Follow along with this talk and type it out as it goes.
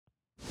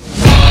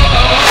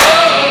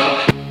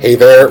Hey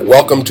there,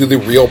 welcome to the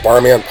Real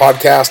Barman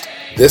Podcast.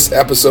 This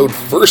episode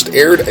first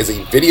aired as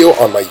a video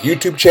on my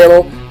YouTube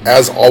channel.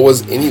 As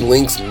always, any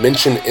links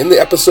mentioned in the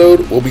episode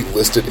will be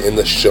listed in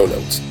the show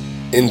notes.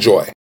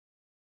 Enjoy.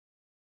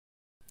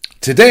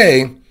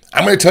 Today,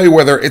 I'm going to tell you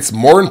whether it's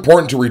more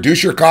important to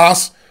reduce your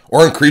costs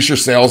or increase your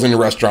sales in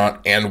your restaurant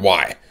and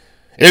why.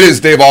 It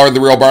is Dave Allred,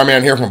 the Real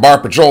Barman here from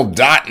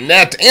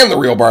barpatrol.net and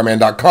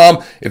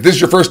therealbarman.com. If this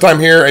is your first time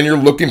here and you're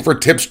looking for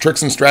tips,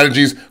 tricks, and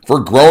strategies for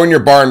growing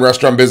your bar and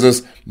restaurant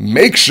business,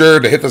 make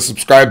sure to hit the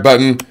subscribe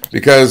button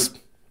because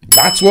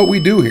that's what we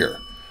do here.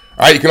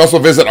 All right, you can also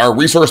visit our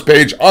resource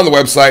page on the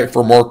website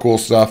for more cool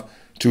stuff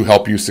to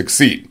help you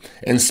succeed.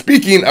 And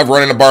speaking of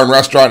running a bar and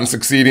restaurant and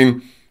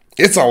succeeding,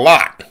 it's a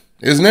lot,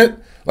 isn't it?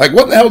 Like,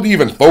 what the hell do you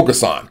even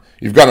focus on?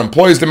 You've got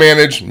employees to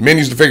manage,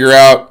 menus to figure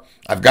out.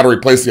 I've got to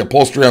replace the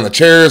upholstery on the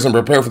chairs and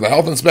prepare for the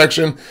health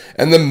inspection.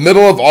 In the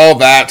middle of all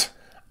that,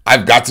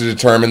 I've got to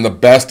determine the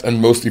best and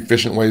most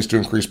efficient ways to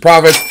increase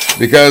profits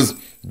because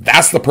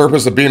that's the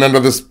purpose of being under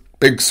this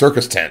big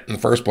circus tent in the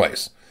first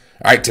place.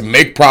 All right, to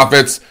make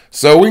profits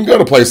so we can go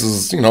to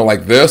places,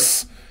 like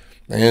this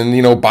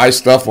and, buy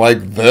stuff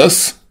like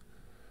this.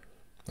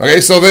 Okay,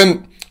 so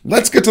then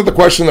let's get to the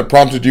question that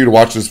prompted you to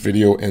watch this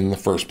video in the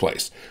first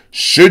place.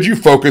 Should you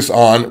focus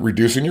on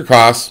reducing your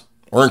costs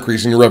or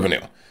increasing your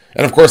revenue?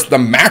 And of course, the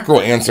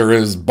macro answer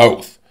is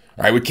both.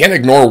 All right, we can't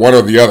ignore one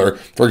or the other.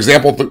 For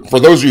example,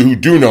 for those of you who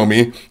do know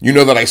me, you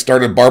know that I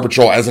started Bar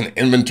Patrol as an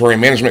inventory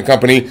management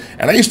company,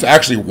 and I used to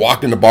actually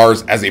walk into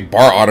bars as a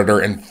bar auditor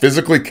and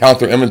physically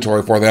count their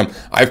inventory for them.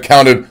 I've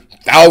counted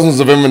thousands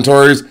of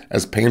inventories,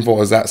 as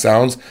painful as that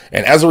sounds,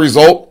 and as a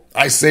result,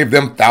 I saved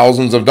them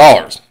thousands of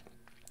dollars.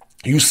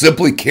 You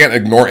simply can't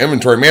ignore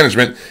inventory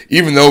management,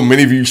 even though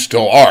many of you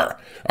still are.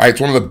 All right,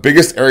 it's one of the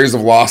biggest areas of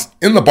loss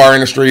in the bar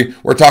industry.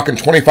 We're talking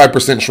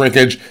 25%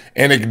 shrinkage,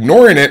 and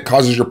ignoring it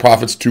causes your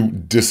profits to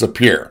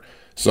disappear.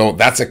 So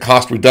that's a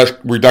cost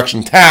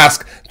reduction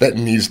task that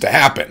needs to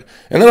happen.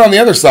 And then on the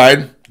other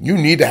side, you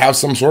need to have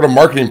some sort of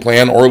marketing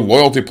plan or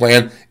loyalty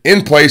plan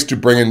in place to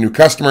bring in new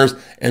customers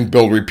and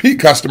build repeat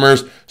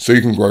customers so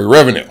you can grow your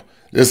revenue.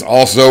 This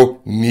also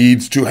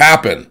needs to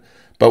happen.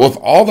 But with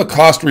all the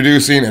cost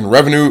reducing and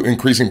revenue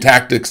increasing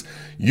tactics,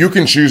 you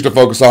can choose to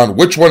focus on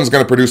which one is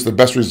going to produce the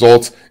best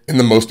results in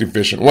the most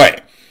efficient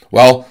way.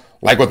 Well,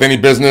 like with any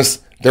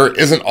business, there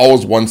isn't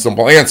always one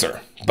simple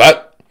answer.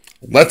 But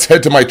let's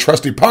head to my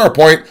trusty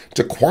PowerPoint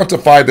to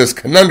quantify this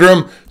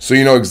conundrum so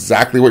you know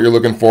exactly what you're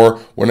looking for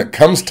when it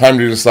comes time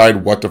to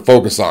decide what to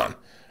focus on.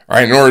 All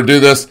right, in order to do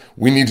this,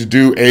 we need to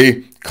do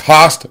a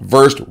cost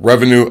versus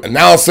revenue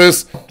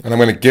analysis. And I'm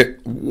going to get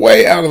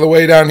way out of the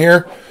way down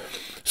here.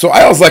 So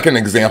I always like an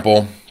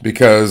example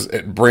because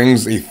it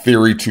brings a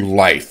theory to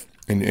life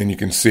and you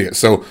can see it.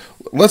 So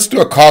let's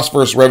do a cost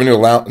versus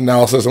revenue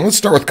analysis, and let's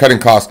start with cutting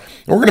costs.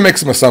 And we're going to make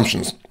some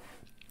assumptions.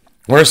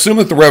 We're going to assume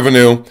that the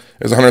revenue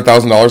is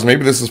 $100,000.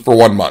 Maybe this is for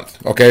 1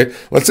 month, okay?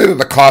 Let's say that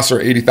the costs are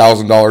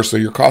 $80,000, so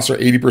your costs are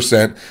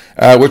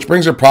 80%, which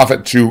brings your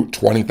profit to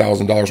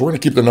 $20,000. We're going to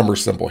keep the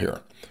numbers simple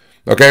here,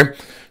 okay?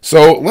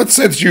 So let's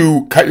say that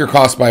you cut your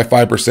costs by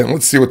 5%.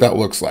 Let's see what that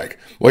looks like.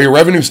 Well, your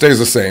revenue stays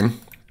the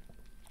same.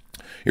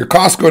 Your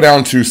costs go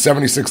down to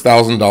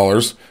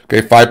 $76,000,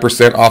 okay,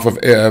 5% off of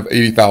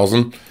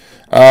 $80,000.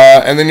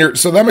 And then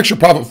so that makes your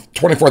profit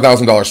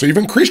 $24,000. So you've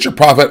increased your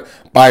profit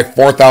by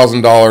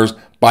 $4,000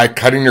 by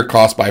cutting your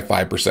costs by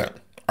 5%. All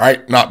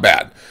right, not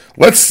bad.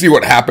 Let's see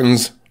what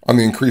happens on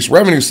the increased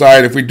revenue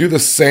side if we do the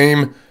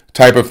same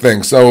type of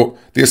thing. So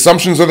the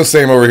assumptions are the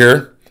same over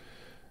here.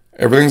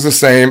 Everything's the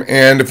same.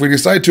 And if we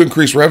decide to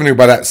increase revenue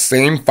by that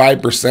same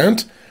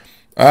 5%,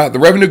 the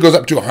revenue goes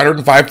up to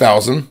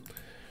 $105,000.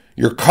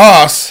 Your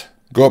costs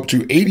go up to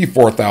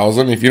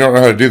 $84,000. If you don't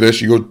know how to do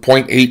this, you go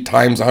 0.8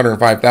 times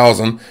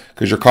 $105,000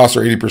 because your costs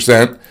are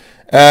 80%.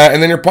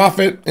 And then your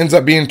profit ends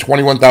up being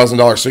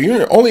 $21,000. So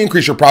you only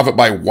increase your profit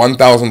by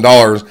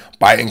 $1,000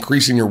 by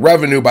increasing your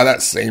revenue by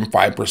that same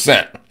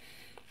 5%.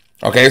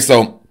 Okay,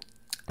 so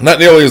not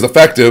nearly as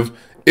effective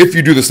if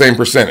you do the same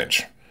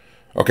percentage.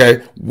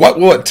 Okay, what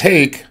will it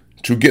take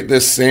to get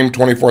this same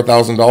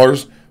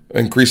 $24,000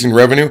 increasing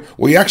revenue?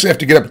 Well, you actually have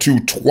to get up to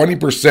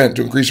 20%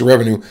 to increase your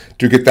revenue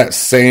to get that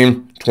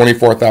same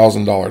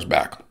 $24,000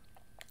 back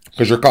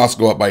because your costs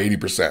go up by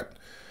 80%.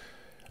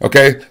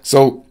 Okay,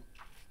 so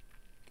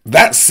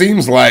that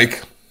seems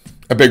like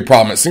a big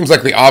problem. It seems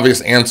like the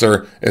obvious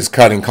answer is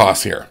cutting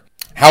costs here.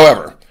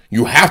 However,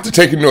 you have to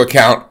take into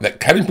account that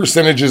cutting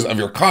percentages of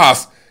your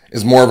costs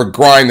is more of a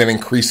grind than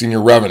increasing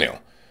your revenue.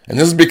 And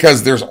this is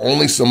because there's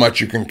only so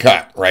much you can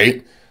cut,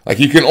 right? Like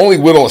you can only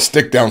whittle a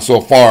stick down so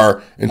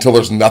far until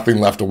there's nothing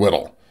left to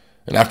whittle.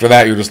 And after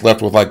that, you're just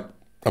left with like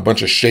a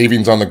bunch of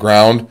shavings on the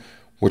ground,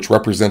 which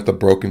represent the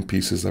broken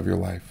pieces of your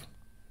life.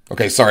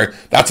 Okay, sorry,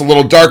 that's a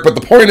little dark, but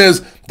the point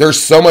is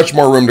there's so much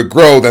more room to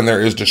grow than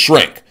there is to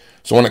shrink.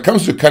 So when it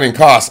comes to cutting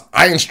costs,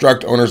 I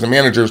instruct owners and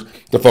managers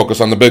to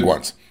focus on the big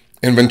ones: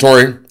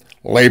 inventory,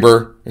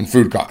 labor, and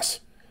food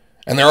costs.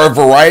 And there are a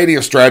variety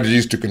of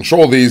strategies to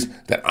control these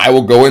that I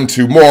will go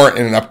into more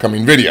in an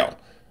upcoming video.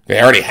 Okay,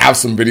 I already have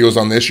some videos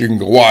on this you can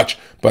go watch,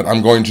 but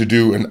I'm going to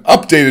do an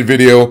updated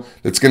video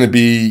that's going to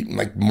be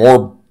like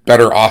more,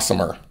 better,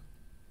 awesomer.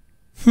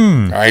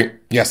 All right.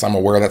 Yes, I'm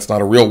aware that's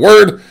not a real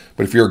word,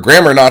 but if you're a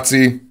grammar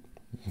Nazi,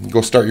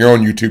 go start your own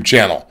YouTube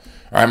channel.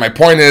 All right. My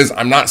point is,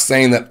 I'm not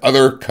saying that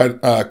other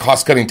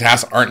cost-cutting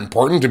tasks aren't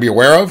important to be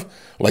aware of,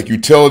 like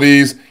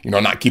utilities,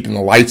 not keeping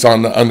the lights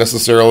on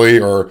unnecessarily,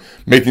 or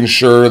making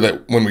sure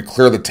that when we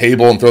clear the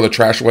table and throw the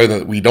trash away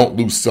that we don't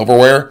lose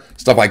silverware,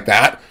 stuff like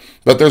that.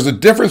 But there's a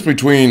difference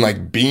between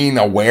like being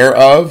aware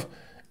of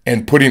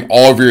and putting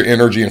all of your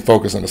energy and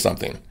focus into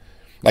something.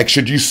 Like,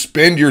 should you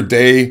spend your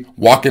day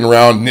walking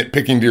around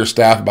nitpicking to your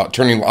staff about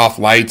turning off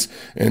lights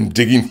and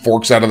digging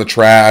forks out of the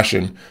trash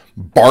and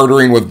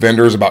bartering with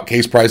vendors about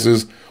case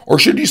prices? Or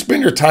should you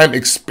spend your time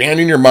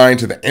expanding your mind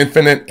to the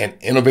infinite and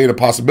innovative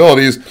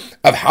possibilities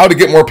of how to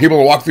get more people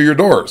to walk through your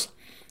doors?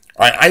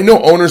 I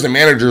know owners and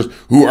managers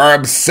who are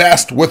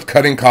obsessed with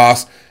cutting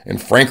costs,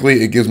 and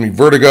frankly, it gives me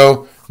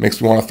vertigo,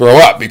 makes me want to throw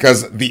up,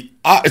 because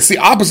it's the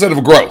opposite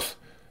of growth,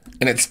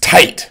 and it's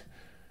tight.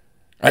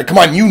 All right, come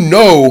on, you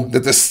know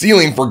that the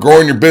ceiling for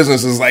growing your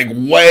business is like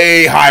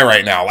way high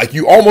right now. Like,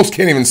 you almost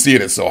can't even see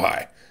it, it's so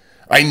high.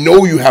 I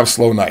know you have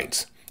slow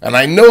nights, and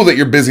I know that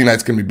your busy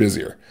nights can be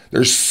busier.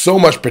 There's so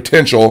much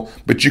potential,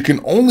 but you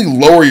can only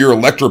lower your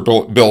electric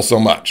bill so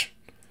much.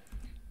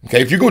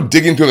 Okay, if you go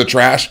digging through the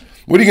trash,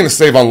 what are you going to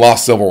save on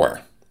lost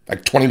silverware?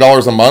 Like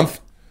 $20 a month?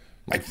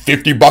 Like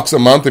 $50 a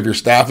month if your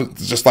staff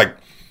is just like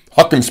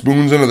hucking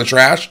spoons into the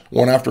trash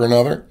one after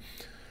another?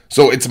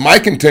 So it's my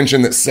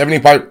contention that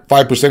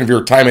 75% of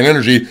your time and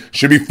energy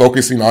should be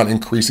focusing on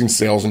increasing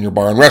sales in your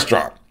bar and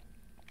restaurant.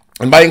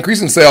 And by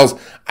increasing sales,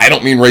 I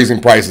don't mean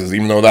raising prices,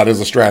 even though that is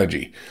a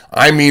strategy.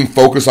 I mean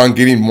focus on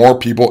getting more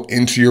people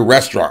into your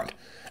restaurant.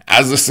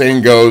 As the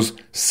saying goes,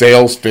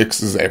 sales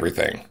fixes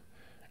everything.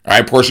 All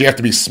right, of course, you have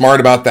to be smart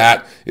about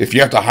that. If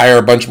you have to hire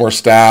a bunch more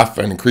staff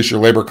and increase your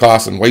labor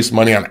costs and waste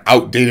money on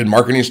outdated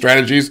marketing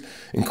strategies,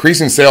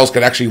 increasing sales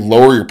could actually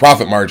lower your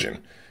profit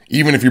margin,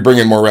 even if you bring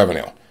in more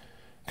revenue.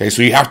 Okay,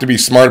 so you have to be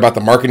smart about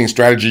the marketing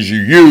strategies you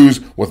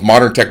use with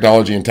modern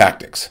technology and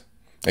tactics.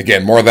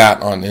 Again, more of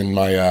that in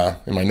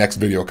my next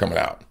video coming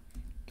out.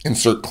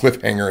 Insert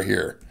cliffhanger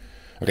here.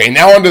 Okay,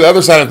 now on to the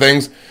other side of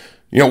things.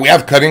 We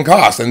have cutting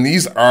costs, and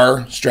these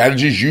are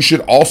strategies you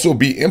should also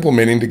be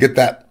implementing to get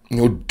that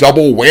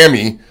double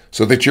whammy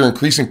so that you're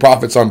increasing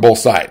profits on both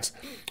sides.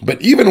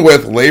 But even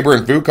with labor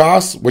and food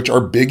costs, which are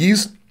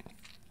biggies,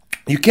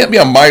 you can't be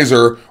a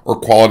miser or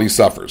quality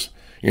suffers.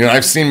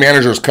 I've seen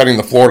managers cutting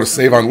the floor to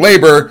save on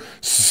labor,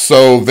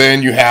 so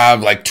then you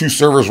have like 2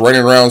 servers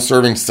running around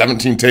serving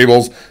 17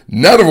 tables,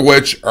 none of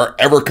which are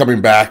ever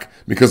coming back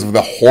because of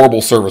the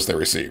horrible service they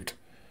received.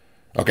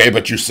 Okay,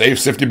 but you save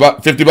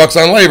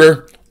 $50 on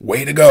labor,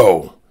 way to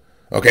go.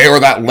 Okay,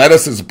 or that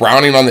lettuce is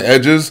browning on the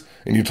edges,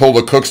 and you told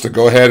the cooks to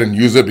go ahead and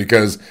use it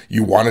because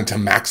you wanted to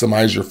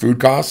maximize your food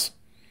costs.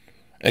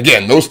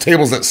 Again, those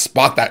tables that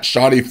spot that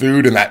shoddy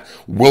food and that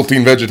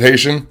wilting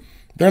vegetation,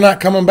 they're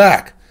not coming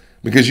back,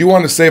 because you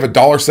want to save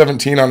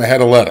 $1.17 on a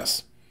head of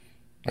lettuce.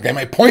 Okay,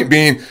 my point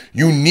being,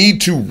 you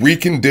need to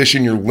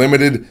recondition your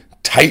limited,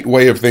 tight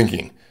way of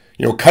thinking.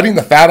 Cutting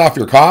the fat off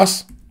your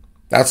costs,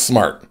 that's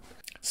smart.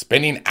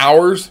 Spending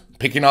hours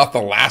picking off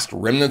the last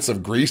remnants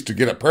of grease to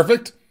get it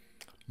perfect,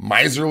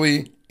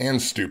 miserly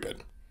and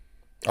stupid.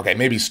 Okay,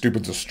 maybe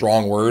stupid's a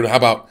strong word. How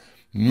about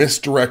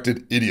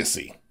misdirected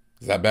idiocy?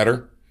 Is that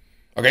better?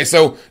 Okay,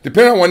 so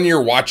depending on when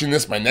you're watching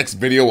this, my next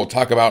video will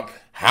talk about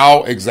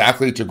how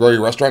exactly to grow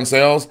your restaurant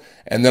sales,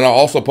 and then I'll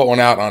also put one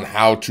out on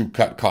how to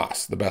cut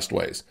costs, the best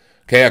ways.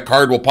 Okay, a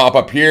card will pop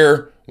up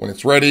here when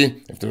it's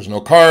ready. If there's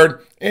no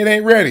card, it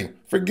ain't ready.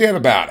 Forget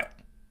about it.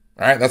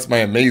 All right, that's my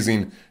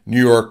amazing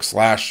New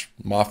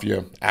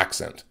York/mafia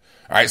accent.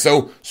 All right,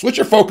 so switch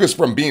your focus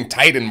from being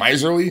tight and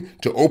miserly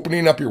to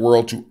opening up your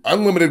world to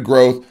unlimited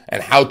growth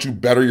and how to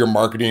better your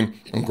marketing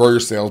and grow your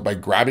sales by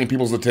grabbing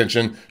people's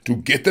attention to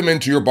get them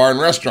into your bar and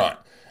restaurant.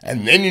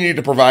 And then you need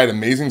to provide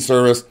amazing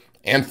service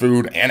and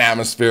food and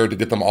atmosphere to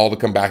get them all to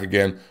come back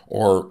again,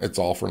 or it's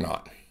all for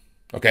naught.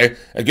 Okay,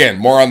 again,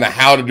 more on the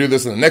how to do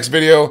this in the next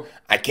video.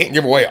 I can't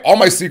give away all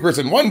my secrets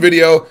in one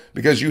video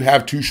because you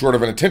have too short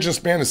of an attention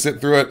span to sit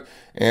through it,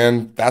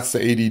 and that's the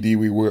ADD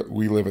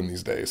we live in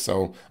these days.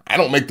 So I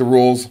don't make the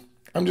rules.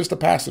 I'm just a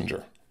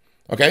passenger.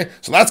 Okay,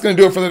 so that's going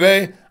to do it for the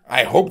day.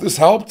 I hope this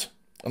helped,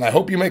 and I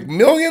hope you make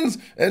millions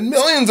and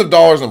millions of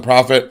dollars in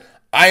profit.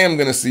 I am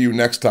going to see you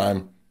next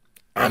time.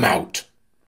 I'm out.